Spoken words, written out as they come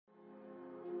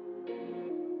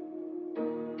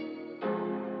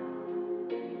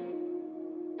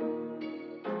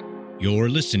You're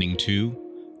listening to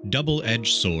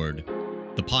Double-Edged Sword,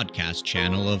 the podcast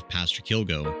channel of Pastor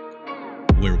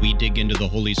Kilgo, where we dig into the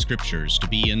Holy Scriptures to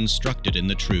be instructed in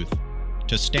the truth,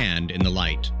 to stand in the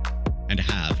light, and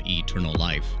have eternal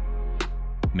life.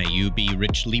 May you be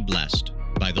richly blessed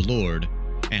by the Lord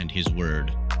and His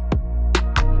Word.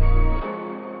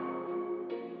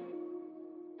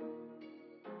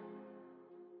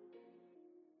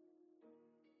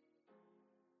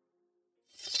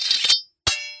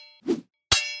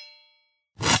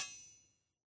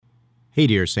 Hey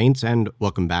dear saints, and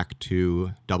welcome back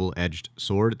to Double-Edged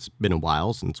Sword. It's been a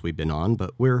while since we've been on,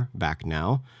 but we're back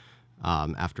now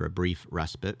after a brief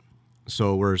respite.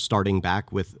 So we're starting back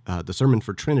with the sermon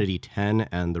for Trinity 10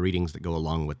 and the readings that go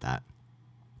along with that.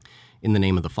 In the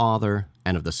name of the Father,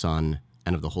 and of the Son,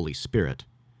 and of the Holy Spirit.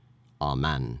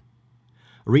 Amen.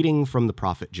 A reading from the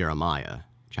prophet Jeremiah,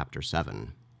 chapter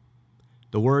 7.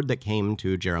 The word that came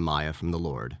to Jeremiah from the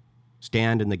Lord.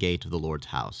 Stand in the gate of the Lord's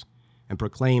house, and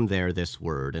proclaim there this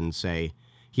word, and say,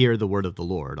 Hear the word of the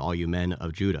Lord, all you men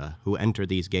of Judah, who enter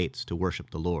these gates to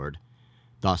worship the Lord.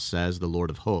 Thus says the Lord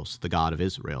of hosts, the God of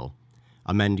Israel,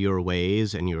 Amend your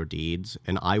ways and your deeds,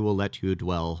 and I will let you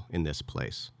dwell in this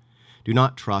place. Do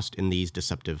not trust in these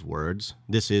deceptive words.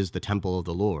 This is the temple of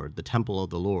the Lord, the temple of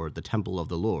the Lord, the temple of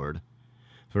the Lord.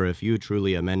 For if you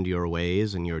truly amend your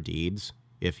ways and your deeds,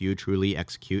 if you truly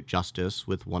execute justice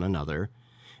with one another,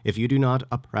 if you do not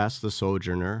oppress the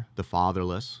sojourner, the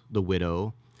fatherless, the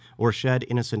widow, or shed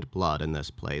innocent blood in this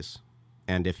place,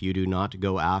 and if you do not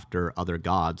go after other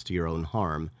gods to your own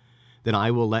harm, then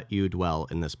I will let you dwell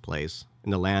in this place,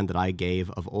 in the land that I gave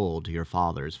of old to your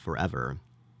fathers forever.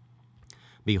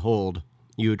 Behold,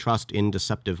 you trust in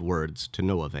deceptive words to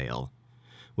no avail.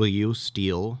 Will you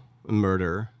steal,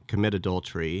 murder, commit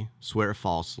adultery, swear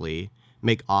falsely,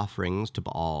 make offerings to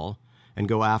Baal, and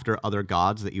go after other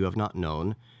gods that you have not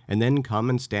known, and then come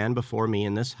and stand before me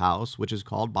in this house, which is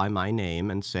called by my name,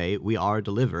 and say, We are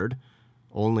delivered,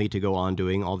 only to go on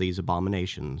doing all these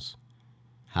abominations?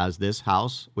 Has this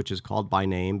house, which is called by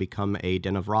name, become a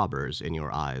den of robbers in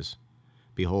your eyes?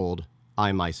 Behold,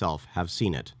 I myself have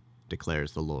seen it,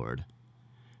 declares the Lord.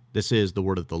 This is the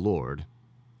word of the Lord.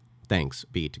 Thanks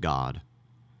be to God.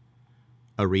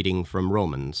 A reading from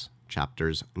Romans,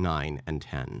 chapters 9 and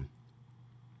 10.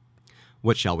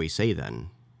 What shall we say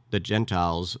then? The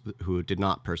Gentiles who did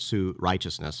not pursue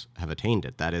righteousness have attained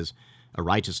it, that is, a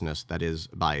righteousness that is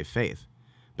by faith.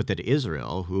 But that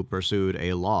Israel, who pursued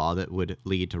a law that would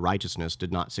lead to righteousness,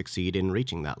 did not succeed in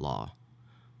reaching that law.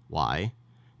 Why?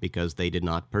 Because they did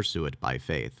not pursue it by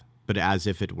faith, but as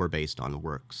if it were based on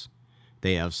works.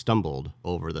 They have stumbled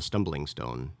over the stumbling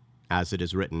stone. As it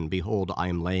is written, Behold, I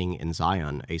am laying in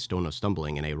Zion a stone of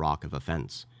stumbling and a rock of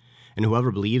offense, and whoever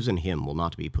believes in him will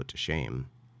not be put to shame.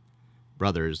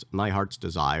 Brothers, my heart's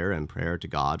desire and prayer to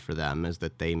God for them is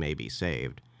that they may be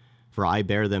saved. For I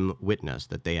bear them witness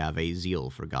that they have a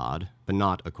zeal for God, but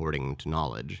not according to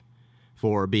knowledge.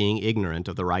 For being ignorant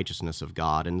of the righteousness of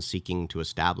God and seeking to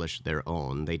establish their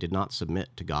own, they did not submit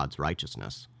to God's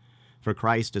righteousness. For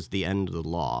Christ is the end of the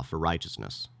law for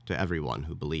righteousness to everyone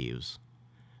who believes.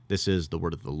 This is the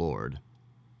word of the Lord.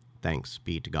 Thanks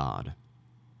be to God.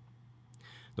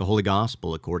 The Holy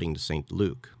Gospel according to St.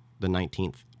 Luke, the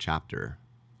 19th chapter.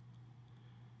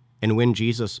 And when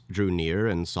Jesus drew near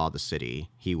and saw the city,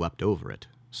 he wept over it,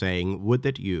 saying, Would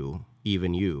that you,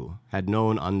 even you, had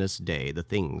known on this day the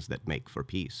things that make for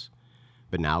peace.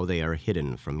 But now they are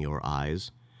hidden from your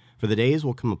eyes. For the days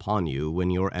will come upon you when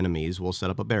your enemies will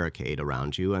set up a barricade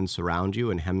around you and surround you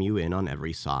and hem you in on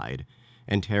every side,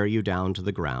 and tear you down to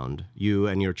the ground, you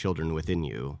and your children within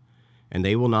you. And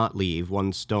they will not leave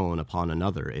one stone upon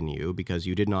another in you, because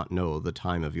you did not know the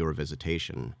time of your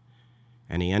visitation.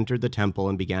 And he entered the temple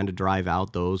and began to drive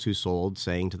out those who sold,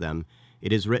 saying to them,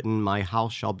 It is written, My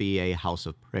house shall be a house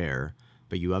of prayer,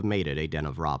 but you have made it a den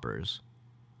of robbers.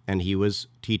 And he was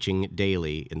teaching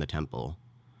daily in the temple.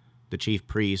 The chief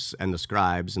priests and the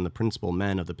scribes and the principal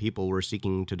men of the people were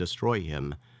seeking to destroy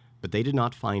him, but they did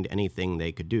not find anything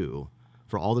they could do,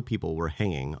 for all the people were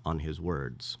hanging on his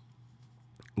words.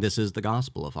 This is the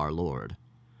gospel of our Lord.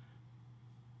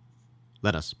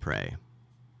 Let us pray.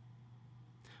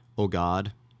 O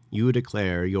God, you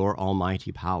declare your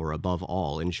almighty power above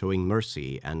all in showing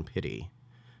mercy and pity.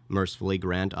 Mercifully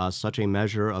grant us such a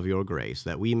measure of your grace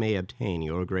that we may obtain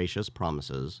your gracious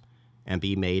promises and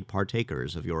be made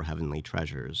partakers of your heavenly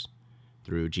treasures.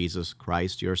 Through Jesus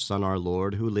Christ, your Son, our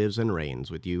Lord, who lives and reigns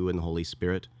with you in the Holy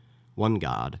Spirit, one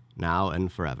God, now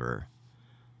and forever.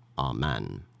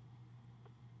 Amen.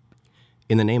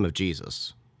 In the name of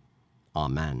Jesus,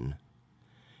 Amen.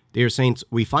 Dear saints,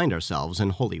 we find ourselves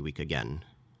in Holy Week again.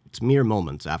 It's mere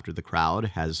moments after the crowd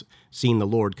has seen the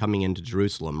Lord coming into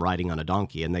Jerusalem riding on a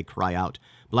donkey, and they cry out,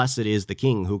 "Blessed is the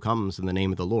King who comes in the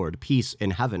name of the Lord, peace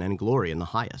in heaven and glory in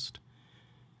the highest."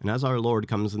 And as our Lord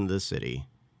comes into the city,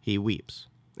 he weeps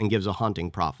and gives a haunting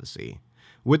prophecy.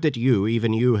 "Would that you,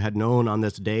 even you, had known on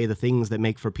this day the things that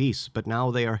make for peace, but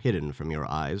now they are hidden from your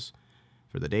eyes.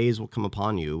 For the days will come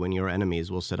upon you when your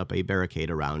enemies will set up a barricade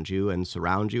around you and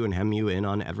surround you and hem you in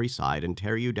on every side and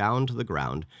tear you down to the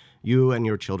ground, you and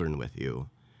your children with you.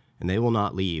 And they will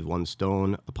not leave one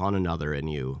stone upon another in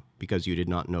you, because you did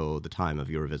not know the time of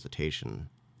your visitation."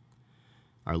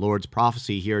 Our Lord's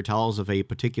prophecy here tells of a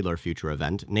particular future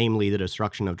event, namely the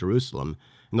destruction of Jerusalem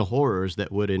and the horrors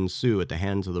that would ensue at the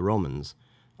hands of the Romans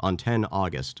on 10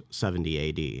 August 70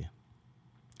 AD.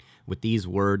 With these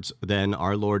words, then,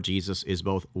 our Lord Jesus is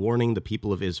both warning the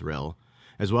people of Israel,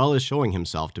 as well as showing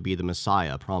himself to be the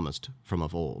Messiah promised from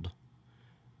of old.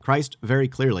 Christ very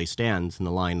clearly stands in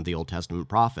the line of the Old Testament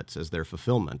prophets as their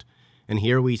fulfillment, and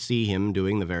here we see him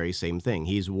doing the very same thing.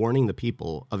 He's warning the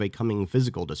people of a coming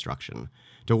physical destruction,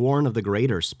 to warn of the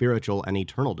greater spiritual and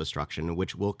eternal destruction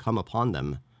which will come upon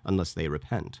them unless they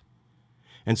repent.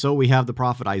 And so we have the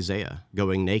prophet Isaiah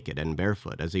going naked and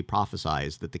barefoot as he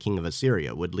prophesies that the king of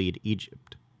Assyria would lead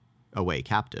Egypt away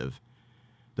captive.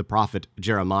 The prophet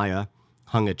Jeremiah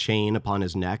hung a chain upon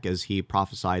his neck as he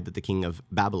prophesied that the king of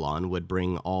Babylon would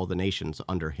bring all the nations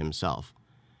under himself.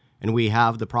 And we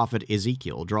have the prophet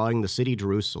Ezekiel drawing the city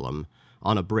Jerusalem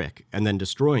on a brick and then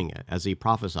destroying it as he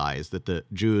prophesies that the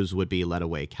Jews would be led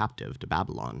away captive to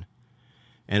Babylon.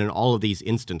 And in all of these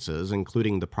instances,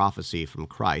 including the prophecy from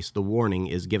Christ, the warning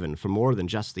is given for more than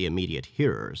just the immediate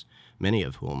hearers, many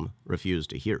of whom refuse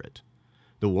to hear it.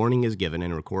 The warning is given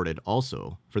and recorded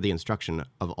also for the instruction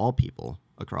of all people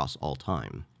across all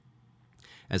time.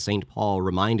 As St. Paul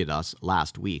reminded us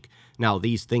last week, now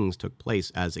these things took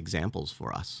place as examples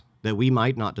for us, that we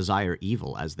might not desire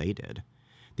evil as they did.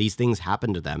 These things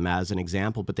happened to them as an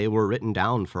example, but they were written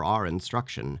down for our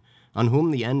instruction, on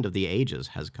whom the end of the ages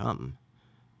has come.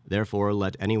 Therefore,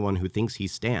 let anyone who thinks he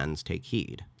stands take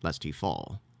heed, lest he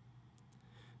fall.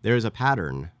 There is a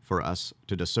pattern for us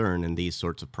to discern in these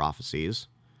sorts of prophecies,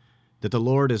 that the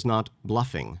Lord is not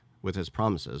bluffing with his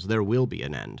promises. There will be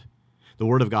an end. The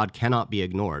Word of God cannot be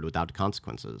ignored without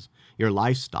consequences. Your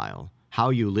lifestyle, how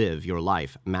you live your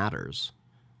life, matters.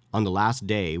 On the last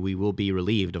day, we will be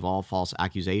relieved of all false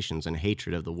accusations and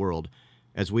hatred of the world,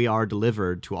 as we are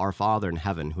delivered to our Father in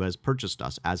heaven, who has purchased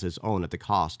us as his own at the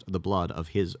cost of the blood of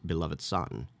his beloved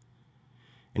Son.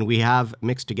 And we have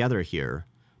mixed together here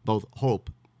both hope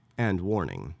and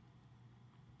warning.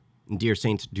 Dear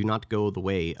saints, do not go the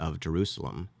way of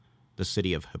Jerusalem, the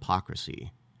city of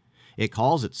hypocrisy. It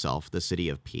calls itself the city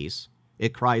of peace.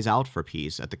 It cries out for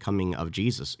peace at the coming of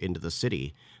Jesus into the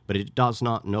city, but it does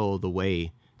not know the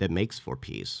way that makes for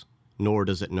peace, nor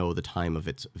does it know the time of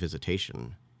its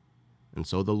visitation. And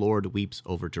so the Lord weeps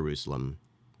over Jerusalem,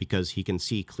 because he can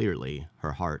see clearly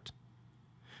her heart.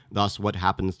 Thus, what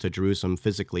happens to Jerusalem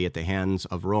physically at the hands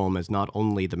of Rome is not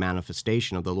only the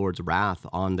manifestation of the Lord's wrath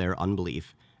on their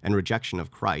unbelief and rejection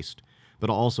of Christ, but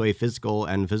also a physical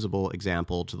and visible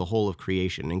example to the whole of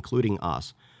creation, including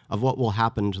us, of what will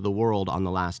happen to the world on the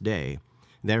last day.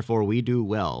 Therefore, we do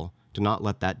well to not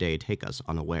let that day take us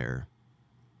unaware.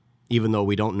 Even though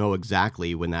we don't know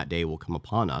exactly when that day will come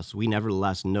upon us, we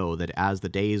nevertheless know that as the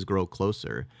days grow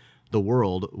closer, the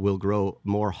world will grow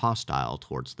more hostile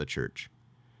towards the church.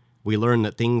 We learn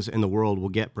that things in the world will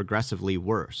get progressively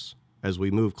worse as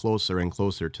we move closer and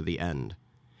closer to the end.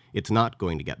 It's not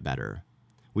going to get better.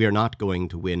 We are not going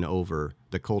to win over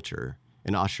the culture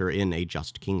and usher in a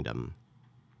just kingdom.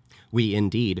 We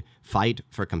indeed fight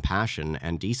for compassion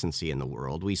and decency in the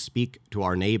world. We speak to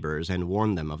our neighbors and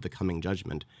warn them of the coming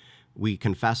judgment. We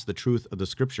confess the truth of the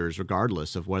Scriptures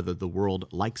regardless of whether the world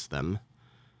likes them.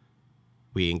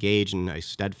 We engage in a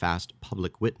steadfast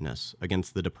public witness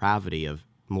against the depravity of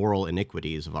moral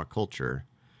iniquities of our culture.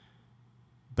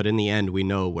 But in the end, we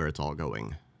know where it's all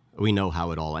going. We know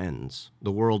how it all ends.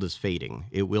 The world is fading.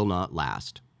 It will not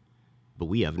last. But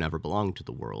we have never belonged to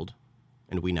the world,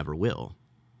 and we never will.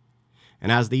 And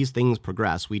as these things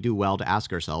progress, we do well to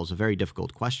ask ourselves a very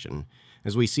difficult question.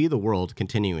 As we see the world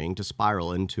continuing to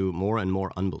spiral into more and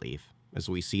more unbelief, as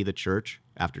we see the church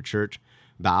after church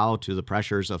bow to the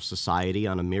pressures of society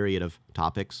on a myriad of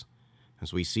topics,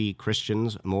 as we see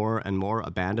Christians more and more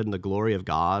abandon the glory of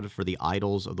God for the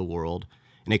idols of the world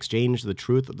and exchange the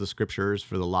truth of the Scriptures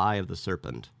for the lie of the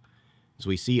serpent, as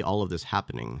we see all of this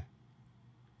happening,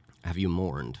 have you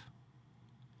mourned?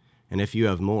 And if you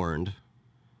have mourned,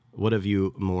 what have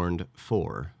you mourned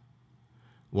for?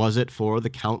 Was it for the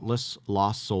countless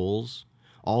lost souls,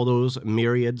 All those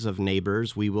myriads of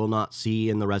neighbors we will not see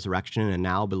in the resurrection and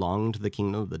now belong to the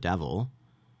kingdom of the devil?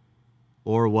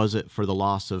 Or was it for the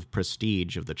loss of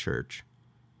prestige of the church,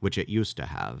 which it used to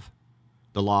have,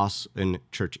 the loss in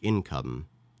church income,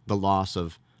 the loss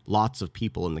of lots of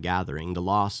people in the gathering, the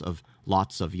loss of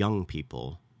lots of young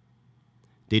people?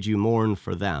 Did you mourn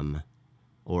for them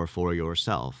or for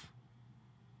yourself?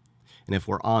 And if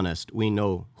we're honest, we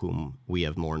know whom we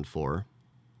have mourned for.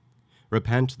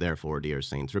 Repent, therefore, dear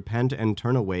saints, repent and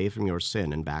turn away from your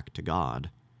sin and back to God.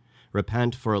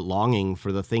 Repent for longing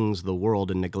for the things of the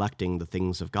world and neglecting the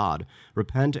things of God.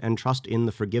 Repent and trust in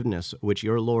the forgiveness which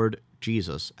your Lord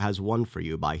Jesus has won for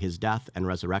you by his death and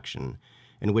resurrection,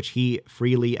 and which he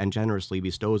freely and generously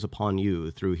bestows upon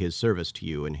you through his service to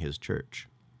you in his church.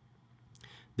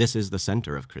 This is the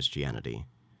center of Christianity.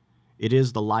 It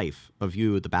is the life of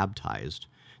you, the baptized,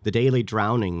 the daily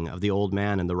drowning of the old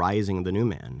man and the rising of the new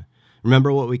man.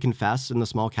 Remember what we confess in the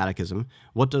small catechism.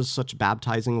 What does such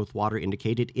baptizing with water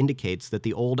indicate? It indicates that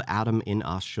the old Adam in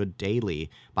us should daily,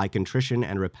 by contrition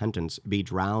and repentance, be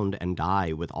drowned and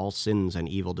die with all sins and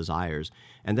evil desires,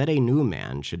 and that a new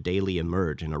man should daily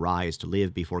emerge and arise to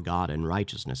live before God in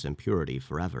righteousness and purity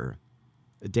forever.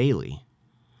 Daily.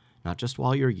 Not just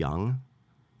while you're young,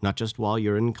 not just while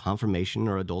you're in confirmation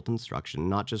or adult instruction,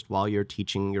 not just while you're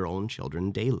teaching your own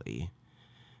children, daily.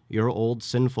 Your old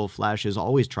sinful flesh is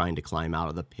always trying to climb out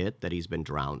of the pit that he's been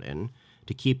drowned in,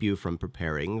 to keep you from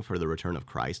preparing for the return of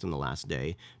Christ on the last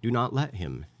day. Do not let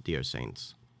him, dear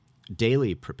saints.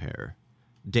 Daily prepare,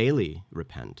 daily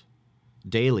repent,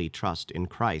 daily trust in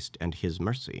Christ and his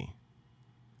mercy.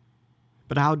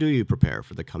 But how do you prepare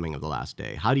for the coming of the last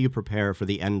day? How do you prepare for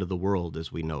the end of the world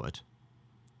as we know it?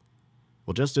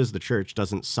 Well, just as the church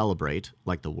doesn't celebrate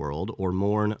like the world, or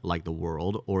mourn like the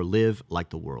world, or live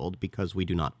like the world because we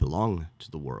do not belong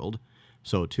to the world,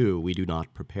 so too we do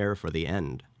not prepare for the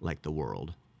end like the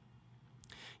world.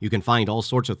 You can find all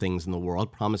sorts of things in the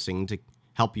world promising to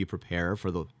help you prepare for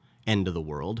the end of the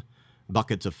world.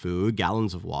 Buckets of food,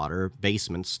 gallons of water,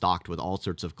 basements stocked with all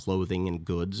sorts of clothing and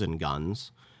goods and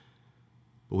guns.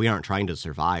 But we aren't trying to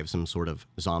survive some sort of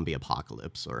zombie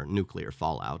apocalypse or nuclear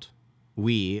fallout.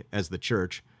 We, as the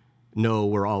church, know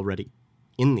we're already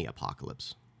in the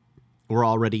apocalypse. We're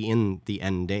already in the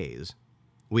end days.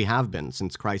 We have been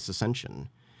since Christ's ascension.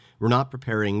 We're not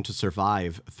preparing to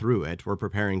survive through it. We're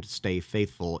preparing to stay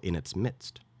faithful in its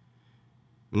midst.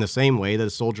 In the same way that a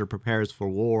soldier prepares for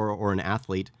war or an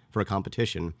athlete for a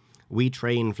competition, we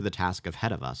train for the task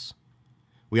ahead of us.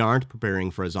 We aren't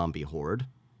preparing for a zombie horde.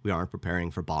 We aren't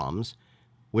preparing for bombs.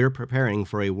 We're preparing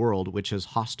for a world which is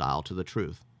hostile to the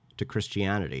truth, to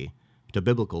Christianity, to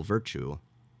biblical virtue.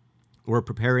 We're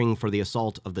preparing for the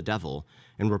assault of the devil,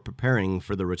 and we're preparing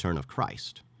for the return of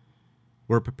Christ.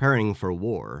 We're preparing for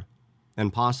war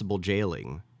and possible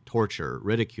jailing, torture,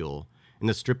 ridicule, and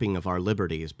the stripping of our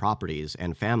liberties, properties,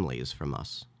 and families from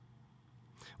us.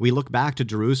 We look back to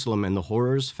Jerusalem and the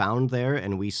horrors found there,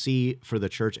 and we see for the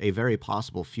church a very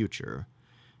possible future,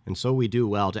 and so we do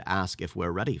well to ask if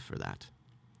we're ready for that.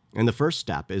 And the first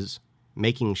step is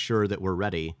making sure that we're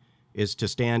ready is to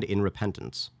stand in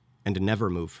repentance and to never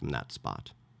move from that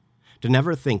spot. To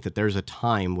never think that there's a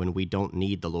time when we don't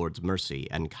need the Lord's mercy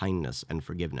and kindness and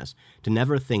forgiveness. To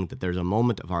never think that there's a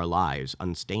moment of our lives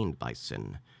unstained by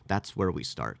sin. That's where we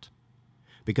start.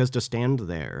 Because to stand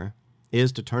there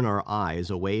is to turn our eyes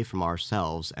away from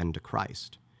ourselves and to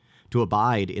Christ. To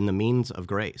abide in the means of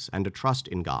grace and to trust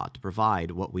in God to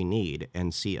provide what we need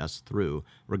and see us through,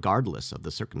 regardless of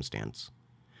the circumstance.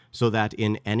 So that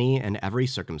in any and every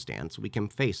circumstance we can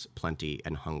face plenty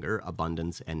and hunger,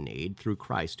 abundance and need through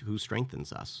Christ who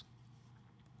strengthens us.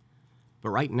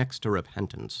 But right next to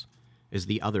repentance is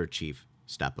the other chief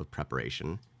step of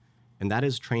preparation, and that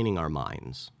is training our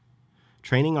minds.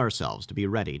 Training ourselves to be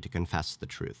ready to confess the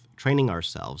truth. Training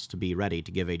ourselves to be ready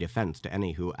to give a defense to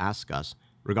any who ask us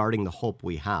regarding the hope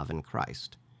we have in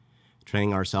Christ.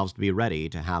 Training ourselves to be ready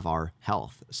to have our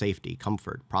health, safety,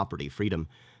 comfort, property, freedom,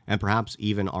 and perhaps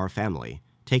even our family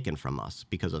taken from us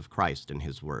because of Christ and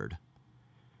his word.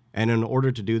 And in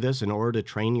order to do this, in order to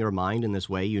train your mind in this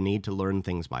way, you need to learn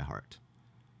things by heart.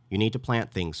 You need to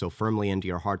plant things so firmly into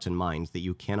your hearts and minds that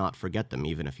you cannot forget them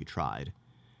even if you tried.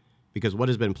 Because what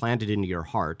has been planted into your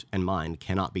heart and mind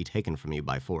cannot be taken from you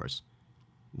by force.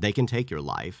 They can take your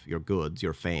life, your goods,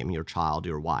 your fame, your child,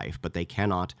 your wife, but they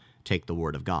cannot take the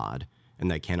word of God, and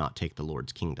they cannot take the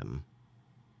Lord's kingdom.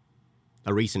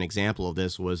 A recent example of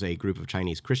this was a group of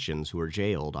Chinese Christians who were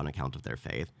jailed on account of their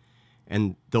faith,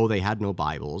 and though they had no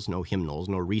Bibles, no hymnals,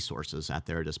 no resources at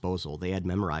their disposal, they had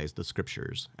memorized the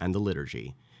scriptures and the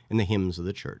liturgy and the hymns of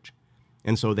the church,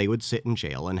 And so they would sit in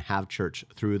jail and have church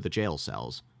through the jail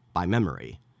cells by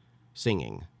memory,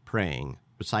 singing, praying,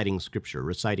 reciting scripture,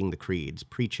 reciting the creeds,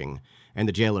 preaching, and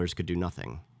the jailers could do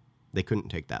nothing. They couldn't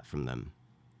take that from them.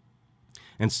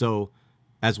 And so,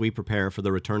 as we prepare for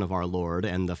the return of our Lord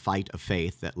and the fight of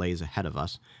faith that lays ahead of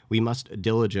us, we must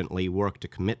diligently work to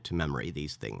commit to memory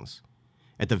these things.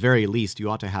 At the very least, you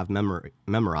ought to have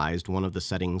memorized one of the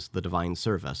settings of the divine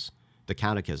service, the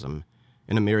catechism,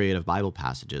 and a myriad of Bible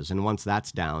passages, and once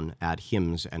that's down, add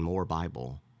hymns and more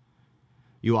Bible.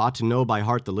 You ought to know by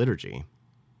heart the liturgy,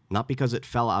 not because it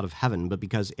fell out of heaven, but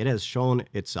because it has shown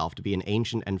itself to be an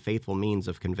ancient and faithful means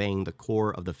of conveying the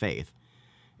core of the faith,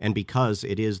 and because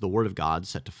it is the Word of God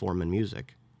set to form in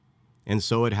music. And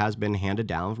so it has been handed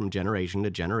down from generation to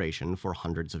generation for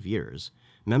hundreds of years.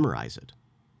 Memorize it.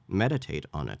 Meditate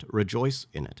on it. Rejoice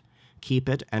in it. Keep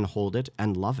it and hold it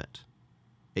and love it.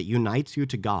 It unites you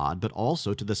to God, but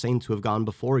also to the saints who have gone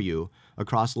before you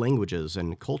across languages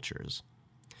and cultures.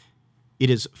 It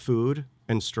is food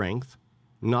and strength,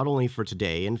 not only for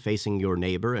today in facing your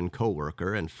neighbor and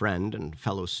coworker and friend and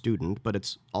fellow student, but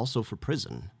it's also for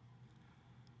prison.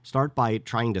 Start by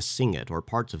trying to sing it or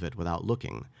parts of it without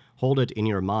looking. Hold it in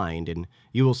your mind, and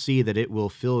you will see that it will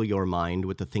fill your mind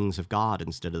with the things of God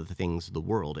instead of the things of the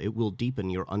world. It will deepen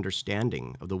your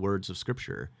understanding of the words of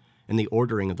Scripture, and the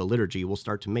ordering of the liturgy will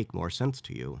start to make more sense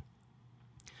to you.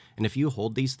 And if you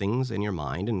hold these things in your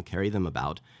mind and carry them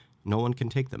about, no one can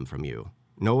take them from you.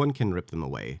 No one can rip them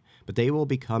away, but they will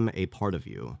become a part of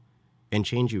you and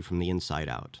change you from the inside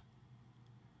out.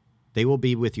 They will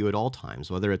be with you at all times,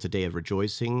 whether it's a day of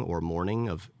rejoicing or mourning,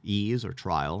 of ease or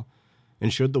trial.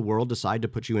 And should the world decide to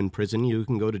put you in prison, you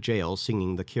can go to jail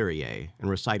singing the Kyrie and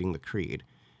reciting the Creed.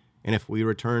 And if we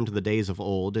return to the days of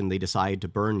old and they decide to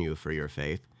burn you for your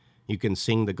faith, you can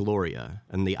sing the Gloria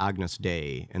and the Agnus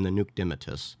Dei and the Nunc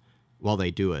Dimittis while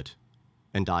they do it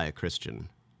and die a Christian.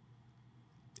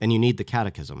 And you need the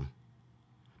catechism,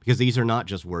 because these are not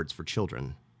just words for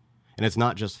children. And it's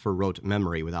not just for rote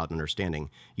memory without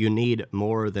understanding. You need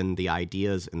more than the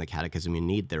ideas in the catechism. You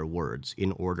need their words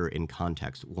in order, in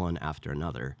context, one after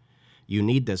another. You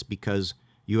need this because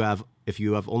if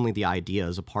you have only the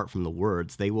ideas apart from the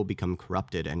words, they will become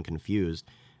corrupted and confused,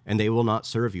 and they will not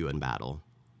serve you in battle.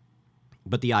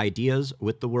 But the ideas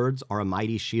with the words are a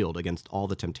mighty shield against all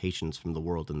the temptations from the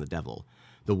world and the devil.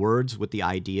 The words with the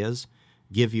ideas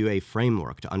give you a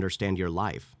framework to understand your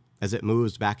life, as it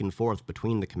moves back and forth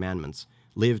between the commandments,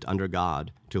 lived under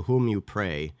God, to whom you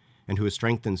pray, and who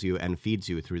strengthens you and feeds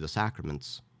you through the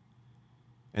sacraments.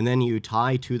 And then you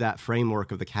tie to that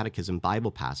framework of the Catechism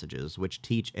Bible passages, which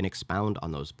teach and expound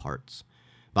on those parts.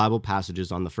 Bible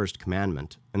passages on the first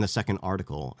commandment, and the second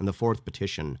article, and the fourth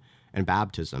petition, and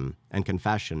baptism, and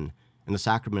confession, and the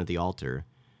sacrament of the altar.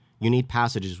 You need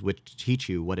passages which teach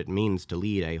you what it means to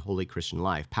lead a holy Christian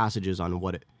life, passages on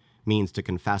what it means to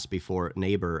confess before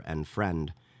neighbor and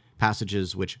friend,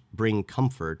 passages which bring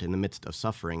comfort in the midst of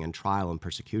suffering and trial and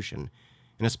persecution,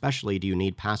 and especially do you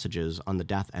need passages on the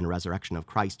death and resurrection of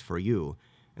Christ for you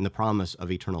and the promise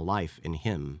of eternal life in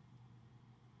Him.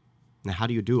 Now, how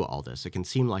do you do all this? It can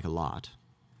seem like a lot,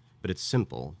 but it's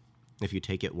simple if you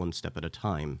take it one step at a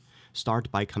time.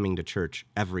 Start by coming to church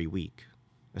every week,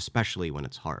 especially when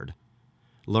it's hard.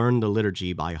 Learn the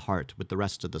liturgy by heart with the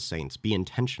rest of the saints. Be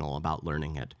intentional about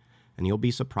learning it, and you'll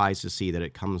be surprised to see that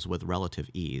it comes with relative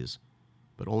ease,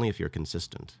 but only if you're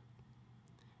consistent.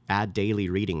 Add daily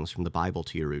readings from the Bible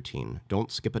to your routine.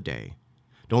 Don't skip a day.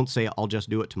 Don't say, I'll just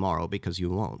do it tomorrow, because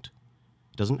you won't.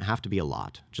 It doesn't have to be a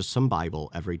lot, just some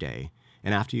Bible every day.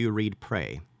 And after you read,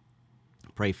 pray.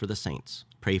 Pray for the saints.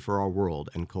 Pray for our world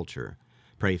and culture.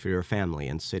 Pray for your family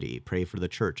and city. Pray for the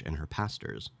church and her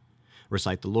pastors.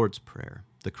 Recite the Lord's Prayer,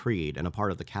 the Creed, and a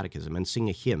part of the Catechism, and sing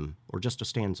a hymn or just a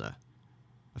stanza.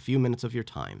 A few minutes of your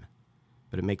time,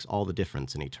 but it makes all the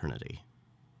difference in eternity.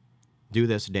 Do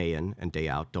this day in and day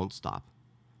out. Don't stop.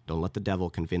 Don't let the devil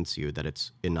convince you that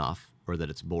it's enough, or that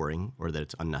it's boring, or that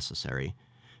it's unnecessary.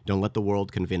 Don't let the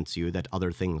world convince you that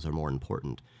other things are more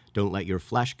important. Don't let your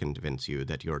flesh convince you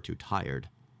that you're too tired.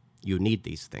 You need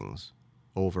these things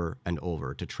over and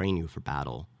over to train you for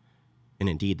battle. And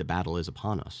indeed, the battle is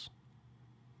upon us.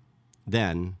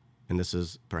 Then, and this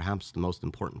is perhaps the most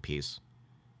important piece,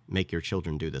 make your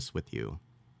children do this with you.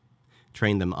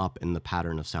 Train them up in the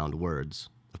pattern of sound words,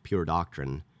 of pure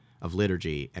doctrine, of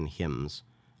liturgy and hymns,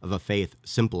 of a faith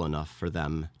simple enough for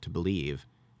them to believe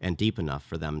and deep enough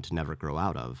for them to never grow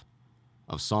out of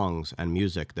songs and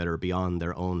music that are beyond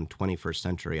their own 21st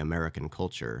century American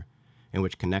culture, and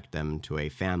which connect them to a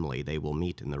family they will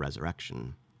meet in the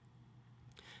resurrection.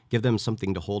 Give them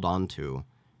something to hold on to,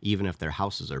 even if their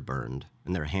houses are burned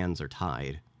and their hands are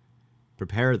tied.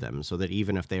 Prepare them so that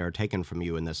even if they are taken from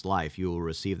you in this life, you will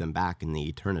receive them back in the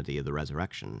eternity of the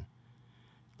resurrection.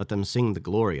 Let them sing the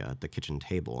Gloria at the kitchen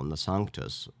table and the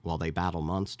Sanctus while they battle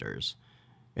monsters.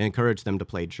 Encourage them to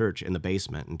play church in the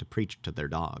basement and to preach to their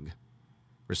dog.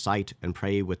 Recite and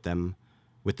pray with them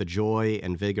with the joy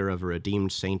and vigor of a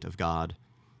redeemed saint of God,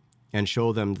 and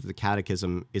show them that the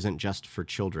catechism isn't just for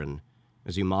children,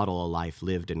 as you model a life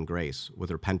lived in grace with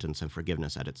repentance and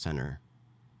forgiveness at its center.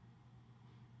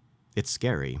 It's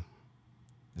scary.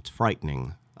 It's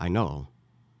frightening, I know.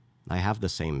 I have the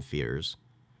same fears,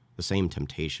 the same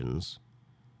temptations,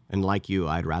 and like you,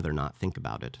 I'd rather not think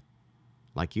about it.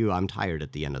 Like you, I'm tired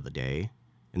at the end of the day,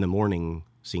 and the morning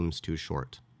seems too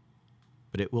short.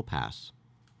 But it will pass.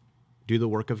 Do the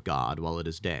work of God while it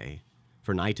is day,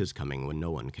 for night is coming when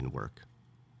no one can work.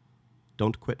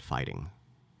 Don't quit fighting.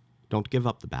 Don't give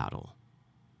up the battle.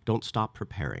 Don't stop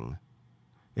preparing.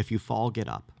 If you fall, get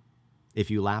up. If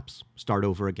you lapse, start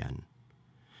over again.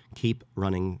 Keep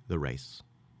running the race.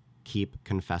 Keep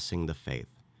confessing the faith.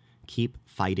 Keep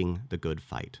fighting the good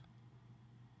fight.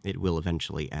 It will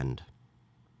eventually end.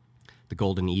 The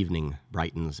golden evening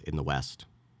brightens in the west.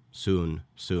 Soon,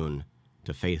 soon,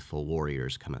 to faithful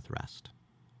warriors cometh rest.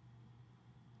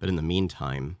 But in the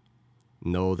meantime,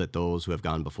 know that those who have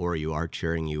gone before you are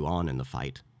cheering you on in the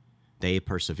fight. They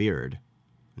persevered,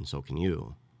 and so can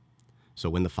you. So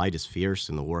when the fight is fierce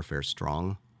and the warfare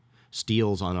strong,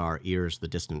 steals on our ears the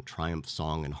distant triumph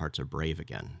song, and hearts are brave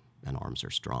again, and arms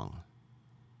are strong.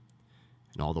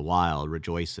 And all the while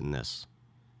rejoice in this,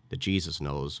 that Jesus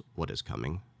knows what is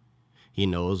coming. He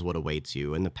knows what awaits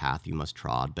you and the path you must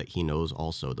trod, but he knows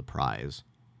also the prize.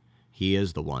 He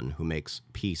is the one who makes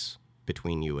peace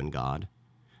between you and God.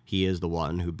 He is the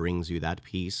one who brings you that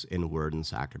peace in word and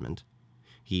sacrament.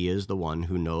 He is the one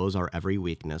who knows our every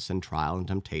weakness and trial and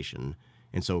temptation,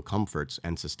 and so comforts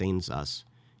and sustains us,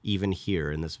 even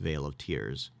here in this vale of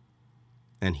tears.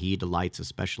 And he delights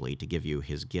especially to give you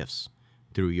his gifts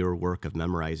through your work of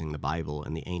memorizing the Bible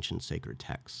and the ancient sacred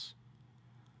texts.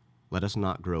 Let us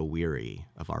not grow weary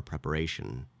of our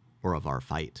preparation or of our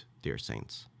fight, dear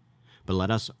saints, but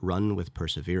let us run with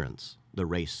perseverance the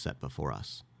race set before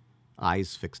us,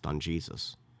 eyes fixed on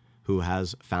Jesus, who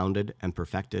has founded and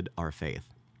perfected our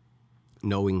faith,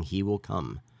 knowing he will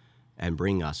come and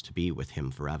bring us to be with him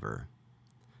forever.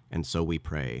 And so we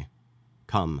pray,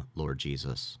 come, Lord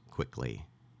Jesus, quickly.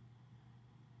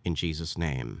 In Jesus'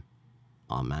 name,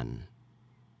 amen.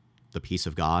 The peace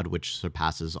of God, which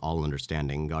surpasses all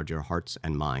understanding, guard your hearts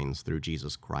and minds through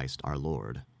Jesus Christ our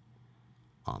Lord.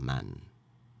 Amen.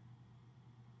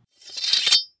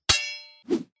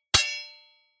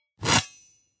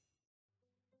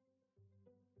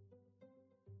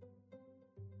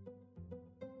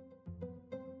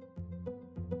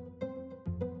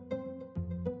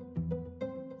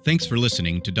 Thanks for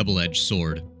listening to Double-Edged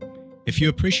Sword. If you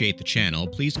appreciate the channel,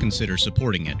 please consider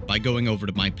supporting it by going over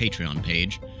to my Patreon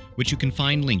page, which you can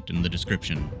find linked in the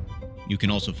description. You can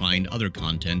also find other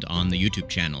content on the YouTube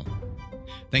channel.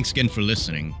 Thanks again for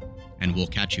listening, and we'll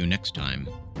catch you next time.